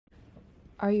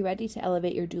Are you ready to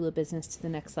elevate your doula business to the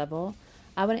next level?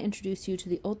 I want to introduce you to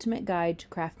the ultimate guide to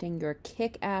crafting your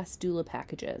kick-ass doula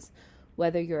packages.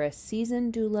 Whether you're a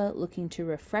seasoned doula looking to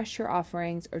refresh your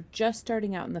offerings or just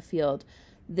starting out in the field,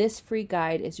 this free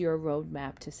guide is your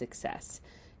roadmap to success.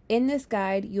 In this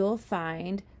guide, you'll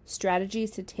find strategies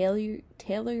to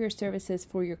tailor your services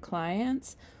for your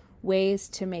clients, ways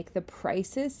to make the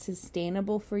prices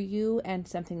sustainable for you and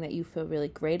something that you feel really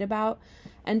great about,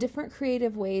 and different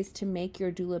creative ways to make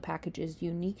your doula packages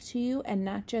unique to you and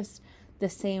not just the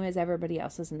same as everybody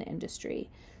else's in the industry.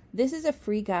 This is a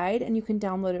free guide and you can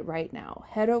download it right now.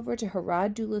 Head over to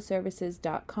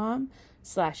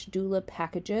haraddoulaservices.com/doula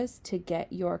packages to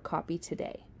get your copy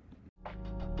today.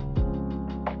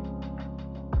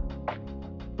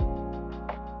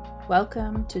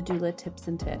 Welcome to Doula Tips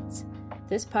and Tits.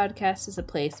 This podcast is a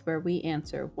place where we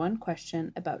answer one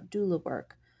question about doula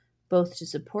work, both to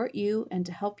support you and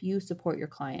to help you support your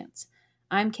clients.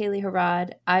 I'm Kaylee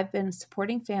Harad. I've been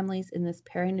supporting families in this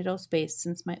perinatal space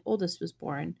since my oldest was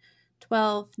born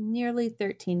 12, nearly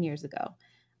 13 years ago.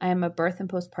 I am a birth and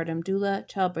postpartum doula,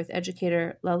 childbirth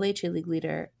educator, La Leche League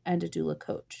leader, and a doula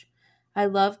coach. I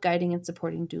love guiding and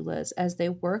supporting doulas as they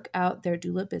work out their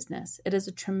doula business. It is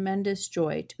a tremendous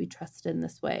joy to be trusted in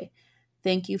this way.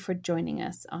 Thank you for joining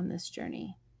us on this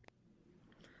journey.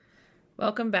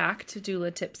 Welcome back to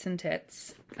Doula Tips and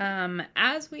Tits.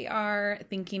 As we are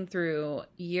thinking through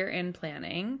year-end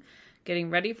planning,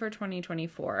 getting ready for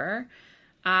 2024,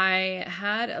 I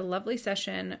had a lovely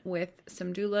session with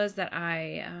some doulas that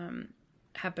I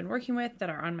have been working with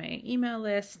that are on my email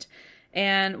list.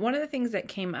 And one of the things that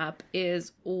came up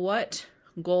is, what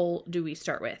goal do we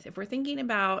start with? If we're thinking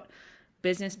about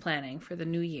business planning for the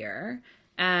new year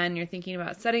and you're thinking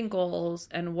about setting goals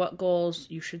and what goals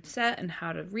you should set and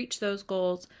how to reach those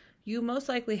goals, you most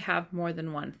likely have more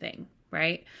than one thing,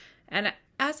 right? And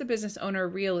as a business owner,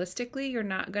 realistically, you're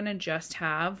not going to just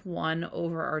have one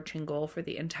overarching goal for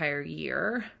the entire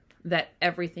year that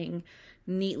everything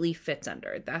neatly fits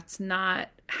under. That's not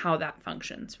how that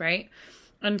functions, right?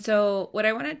 And so what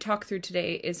I want to talk through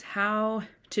today is how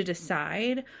to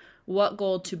decide what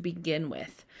goal to begin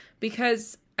with,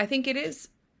 because I think it is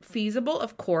feasible,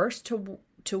 of course, to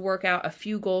work out a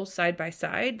few goals side by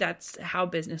side. That's how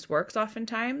business works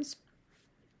oftentimes.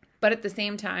 But at the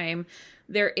same time,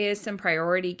 there is some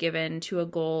priority given to a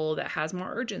goal that has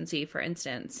more urgency, for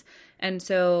instance. And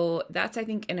so that's, I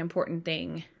think, an important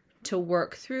thing to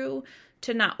work through,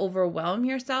 to not overwhelm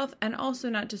yourself, and also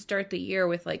not to start the year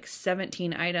with like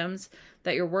 17 items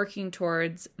that you're working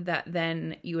towards that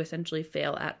then you essentially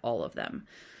fail at all of them.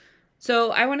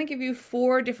 So I want to give you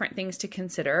 4 different things to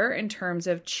consider in terms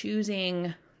of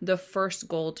choosing the first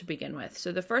goal to begin with.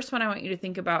 So the first one I want you to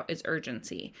think about is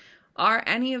urgency. Are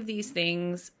any of these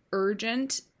things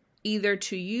urgent, either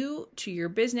to you, to your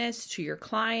business, to your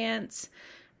clients?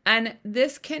 And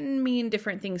this can mean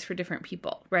different things for different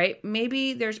people, right?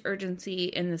 Maybe there's urgency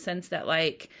in the sense that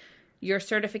like your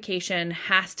certification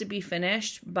has to be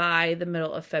finished by the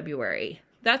middle of February.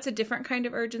 That's a different kind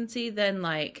of urgency than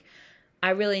like, I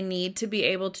really need to be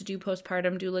able to do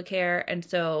postpartum doula care, and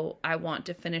so I want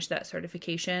to finish that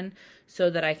certification so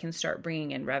that I can start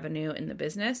bringing in revenue in the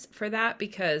business for that.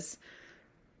 Because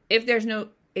if there's no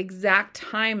exact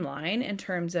timeline in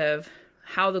terms of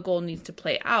how the goal needs to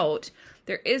play out,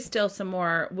 there is still some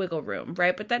more wiggle room,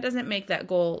 right? But that doesn't make that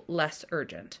goal less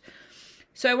urgent.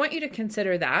 So I want you to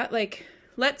consider that. Like,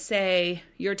 let's say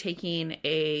you're taking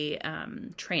a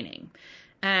training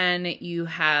and you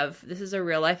have, this is a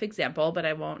real life example, but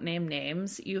I won't name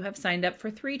names. You have signed up for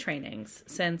 3 trainings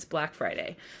since Black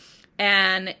Friday.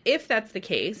 And if that's the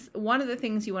case, one of the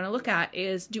things you want to look at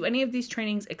is, do any of these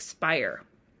trainings expire?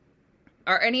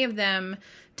 Are any of them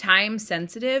time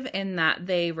sensitive in that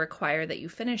they require that you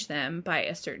finish them by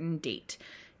a certain date?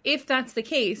 If that's the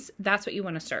case, that's what you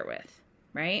want to start with,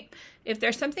 right? If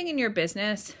there's something in your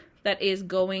business that is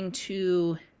going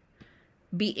to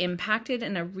be impacted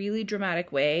in a really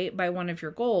dramatic way by one of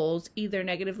your goals, either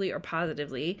negatively or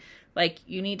positively, like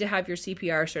you need to have your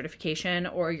CPR certification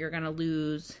or you're going to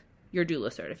lose your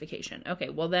doula certification. Okay,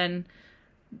 well then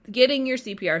getting your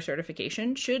CPR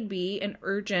certification should be an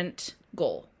urgent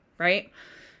goal, right?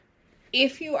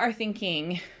 If you are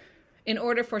thinking, in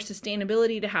order for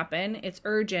sustainability to happen, it's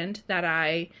urgent that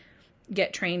I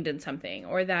get trained in something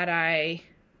or that I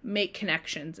make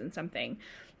connections in something,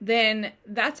 then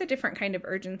that's a different kind of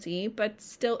urgency, but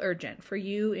still urgent for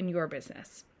you in your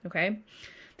business, okay?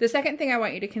 The second thing I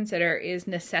want you to consider is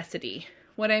necessity.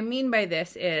 What I mean by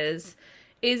this is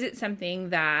it something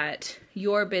that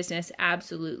your business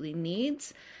absolutely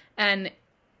needs? And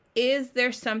is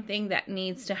there something that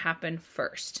needs to happen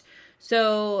first?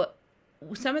 So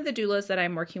some of the doulas that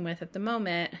I'm working with at the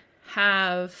moment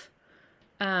are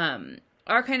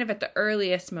kind of at the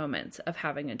earliest moments of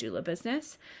having a doula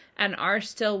business and are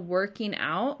still working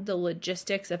out the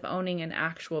logistics of owning an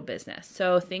actual business.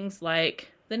 So things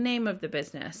like the name of the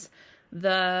business,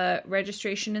 the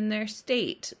registration in their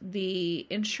state, the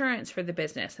insurance for the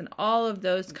business, and all of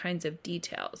those kinds of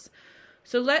details.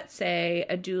 So let's say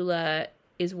a doula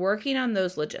is working on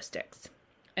those logistics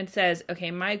and says,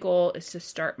 okay, my goal is to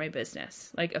start my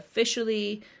business, like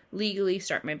officially, legally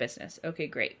start my business. Okay,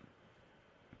 great.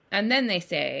 And then they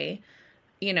say,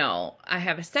 I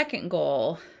have a second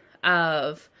goal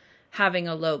of having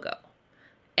a logo.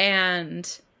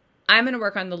 And I'm going to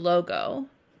work on the logo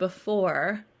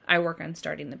before I work on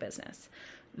starting the business.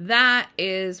 That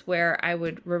is where I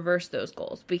would reverse those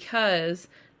goals, because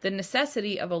the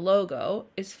necessity of a logo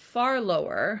is far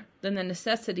lower than the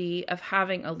necessity of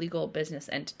having a legal business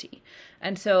entity.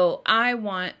 And so I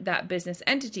want that business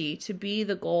entity to be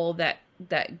the goal that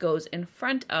goes in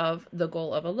front of the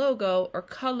goal of a logo or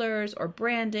colors or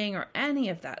branding or any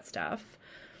of that stuff,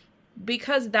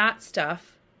 because that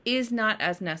stuff is not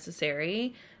as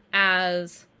necessary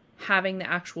as having the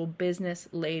actual business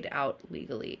laid out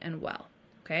legally and well.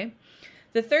 Okay.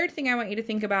 The third thing I want you to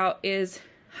think about is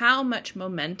how much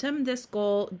momentum this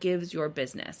goal gives your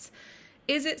business.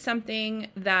 Is it something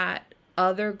that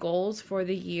other goals for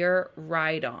the year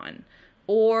ride on?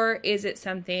 Or is it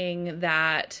something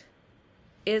that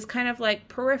is kind of like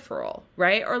peripheral,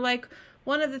 right? Or like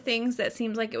one of the things that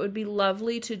seems like it would be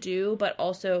lovely to do, but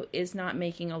also is not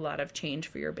making a lot of change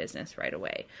for your business right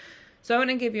away. So I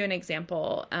want to give you an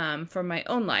example from my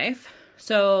own life.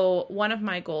 So one of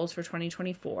my goals for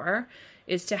 2024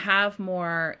 is to have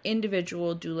more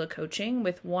individual doula coaching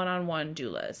with one-on-one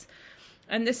doulas.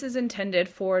 And this is intended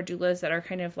for doulas that are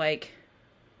kind of like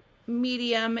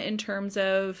medium in terms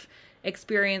of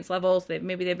experience levels.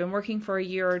 Maybe they've been working for a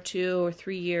year or 2 or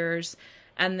 3 years,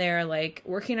 and they're like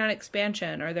working on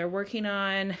expansion, or they're working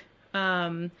on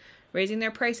raising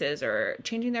their prices or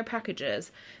changing their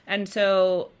packages. And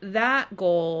so that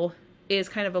goal is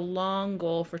kind of a long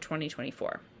goal for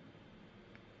 2024.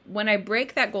 When I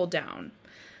break that goal down,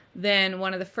 then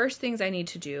one of the first things I need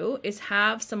to do is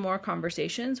have some more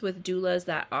conversations with doulas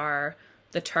that are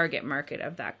the target market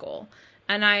of that goal.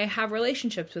 And I have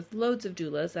relationships with loads of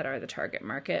doulas that are the target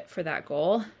market for that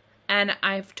goal. And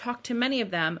I've talked to many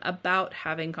of them about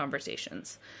having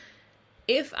conversations.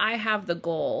 If I have the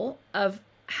goal of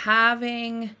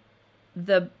having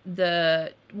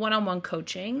the one-on-one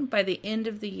coaching by the end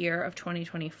of the year of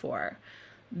 2024,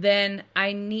 then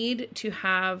I need to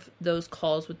have those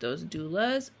calls with those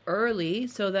doulas early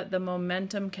so that the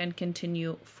momentum can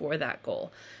continue for that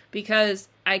goal. Because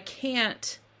I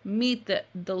can't meet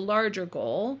the larger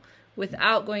goal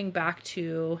without going back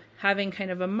to having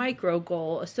kind of a micro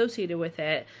goal associated with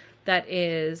it, that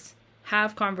is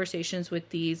have conversations with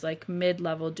these like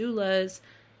mid-level doulas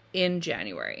in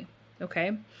January.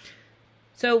 Okay.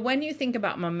 So when you think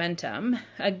about momentum,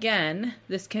 again,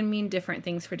 this can mean different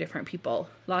things for different people.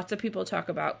 Lots of people talk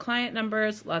about client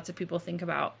numbers. Lots of people think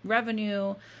about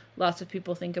revenue. Lots of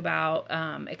people think about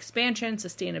expansion,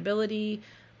 sustainability.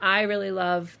 I really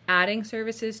love adding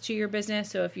services to your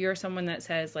business. So if you're someone that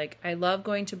says like, I love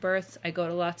going to births, I go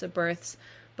to lots of births,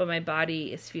 but my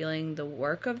body is feeling the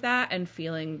work of that and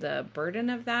feeling the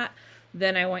burden of that,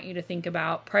 then I want you to think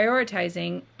about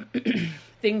prioritizing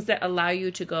things that allow you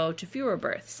to go to fewer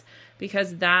births,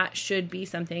 because that should be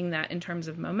something that in terms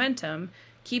of momentum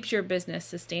keeps your business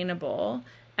sustainable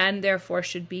and therefore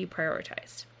should be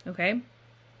prioritized. Okay.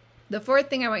 The fourth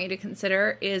thing I want you to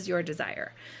consider is your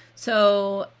desire.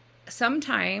 So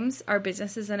sometimes our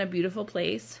business is in a beautiful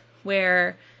place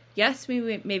where, yes,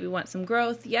 we maybe want some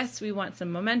growth. Yes, we want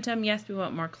some momentum. Yes, we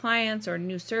want more clients or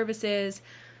new services,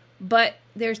 but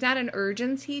there's not an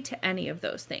urgency to any of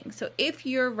those things. So if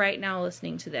you're right now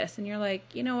listening to this and you're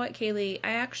like, you know what, Kaylee,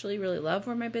 I actually really love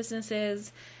where my business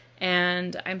is,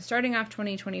 and I'm starting off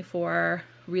 2024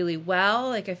 really well.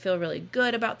 Like I feel really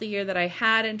good about the year that I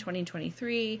had in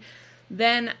 2023.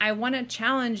 Then I want to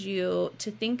challenge you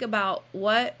to think about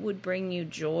what would bring you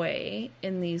joy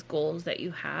in these goals that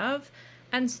you have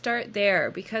and start there,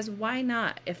 because why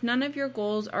not? If none of your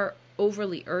goals are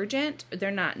overly urgent, they're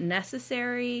not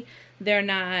necessary, they're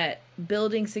not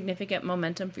building significant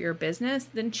momentum for your business,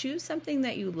 then choose something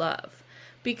that you love,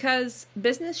 because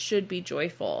business should be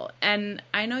joyful. And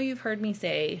I know you've heard me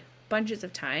say bunches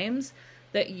of times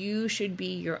that you should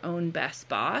be your own best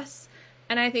boss.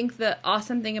 And I think the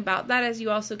awesome thing about that is you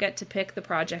also get to pick the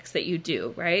projects that you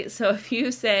do, right? So if you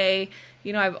say,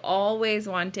 you know, I've always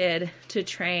wanted to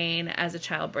train as a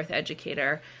childbirth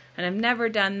educator, and I've never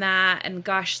done that, and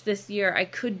gosh, this year I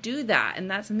could do that, and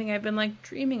that's something I've been like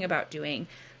dreaming about doing,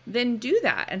 then do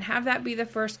that and have that be the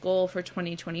first goal for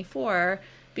 2024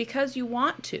 because you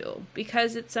want to,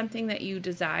 because it's something that you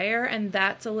desire, and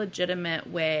that's a legitimate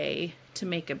way to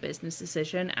make a business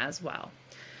decision as well.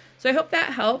 So I hope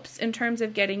that helps in terms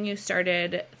of getting you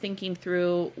started thinking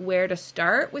through where to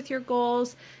start with your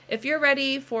goals. If you're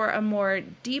ready for a more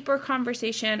deeper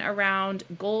conversation around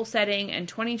goal setting and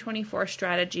 2024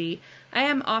 strategy, I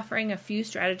am offering a few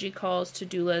strategy calls to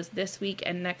doulas this week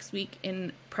and next week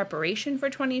in preparation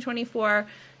for 2024.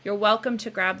 You're welcome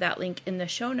to grab that link in the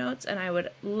show notes, and I would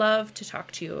love to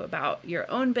talk to you about your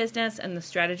own business and the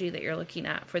strategy that you're looking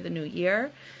at for the new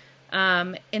year.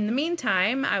 In the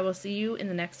meantime, I will see you in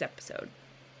the next episode.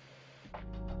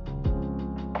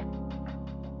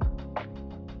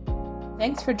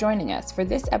 Thanks for joining us for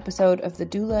this episode of the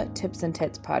Doula Tips and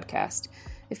Tits podcast.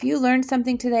 If you learned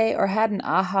something today or had an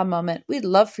aha moment, we'd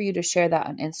love for you to share that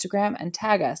on Instagram and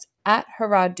tag us at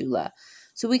Hurrah Doula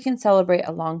so we can celebrate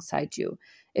alongside you.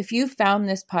 If you found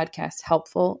this podcast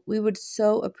helpful, we would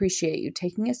so appreciate you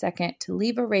taking a second to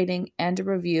leave a rating and a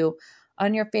review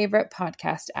on your favorite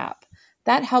podcast app.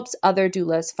 That helps other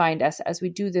doulas find us as we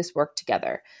do this work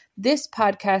together. This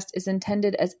podcast is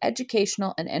intended as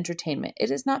educational and entertainment.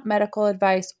 It is not medical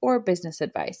advice or business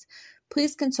advice.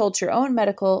 Please consult your own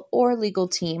medical or legal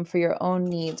team for your own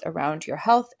needs around your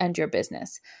health and your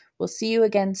business. We'll see you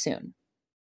again soon.